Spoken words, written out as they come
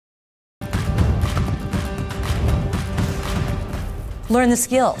Learn the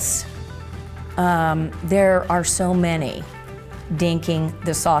skills. There are so many. Dinking,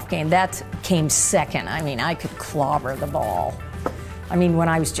 the soft game, that came second. I mean, I could clobber the ball. I mean, when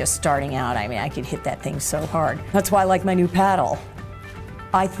I was just starting out, I mean, I could hit that thing so hard. That's why I like my new paddle.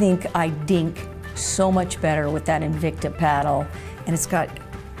 I think I dink so much better with that Invicta paddle, and it's got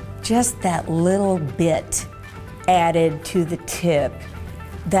just that little bit added to the tip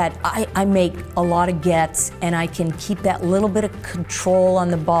that I make a lot of gets, and I can keep that little bit of control on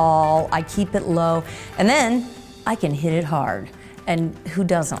the ball. I keep it low, and then I can hit it hard. And who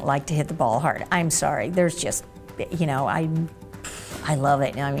doesn't like to hit the ball hard? I'm sorry, there's just, you know, I love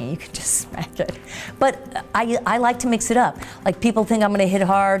it. I mean, you can just smack it. But I like to mix it up. Like, people think I'm gonna hit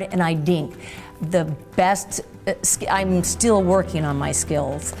hard and I dink. The best, I'm still working on my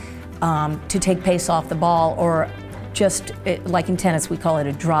skills to take pace off the ball, or just, like in tennis, we call it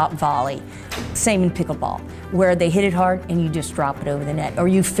a drop volley. Same in pickleball, where they hit it hard and you just drop it over the net. Or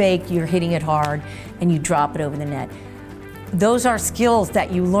you fake, you're hitting it hard and you drop it over the net. Those are skills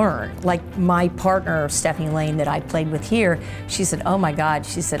that you learn. Like my partner, Stephanie Lane, that I played with here, she said, oh my God,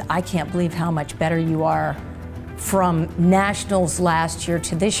 she said, I can't believe how much better you are from nationals last year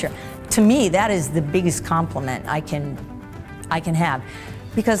to this year. To me, that is the biggest compliment I can have.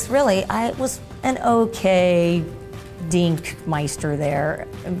 Because really, I was an okay dink meister there,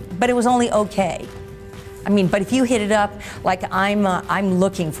 but it was only okay. I mean, but if you hit it up, like I'm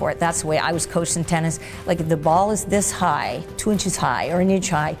looking for it. That's the way I was coached in tennis. Like, if the ball is this high, 2 inches high or 1 inch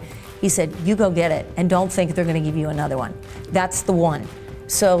high, he said, you go get it and don't think they're gonna give you another one. That's the one.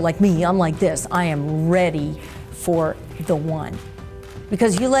 So like me, I'm like this. I am ready for the one.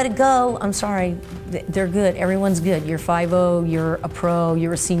 Because you let it go, I'm sorry, they're good. Everyone's good. You're 5-0, you're a pro,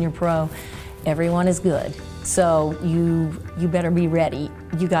 you're a senior pro. Everyone is good. So you better be ready.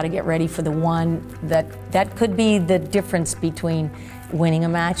 You got to get ready for the one that could be the difference between winning a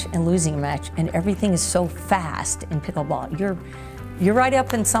match and losing a match. And everything is so fast in pickleball. You're right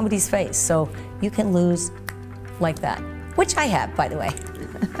up in somebody's face, so you can lose like that, which I have, by the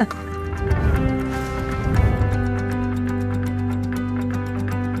way.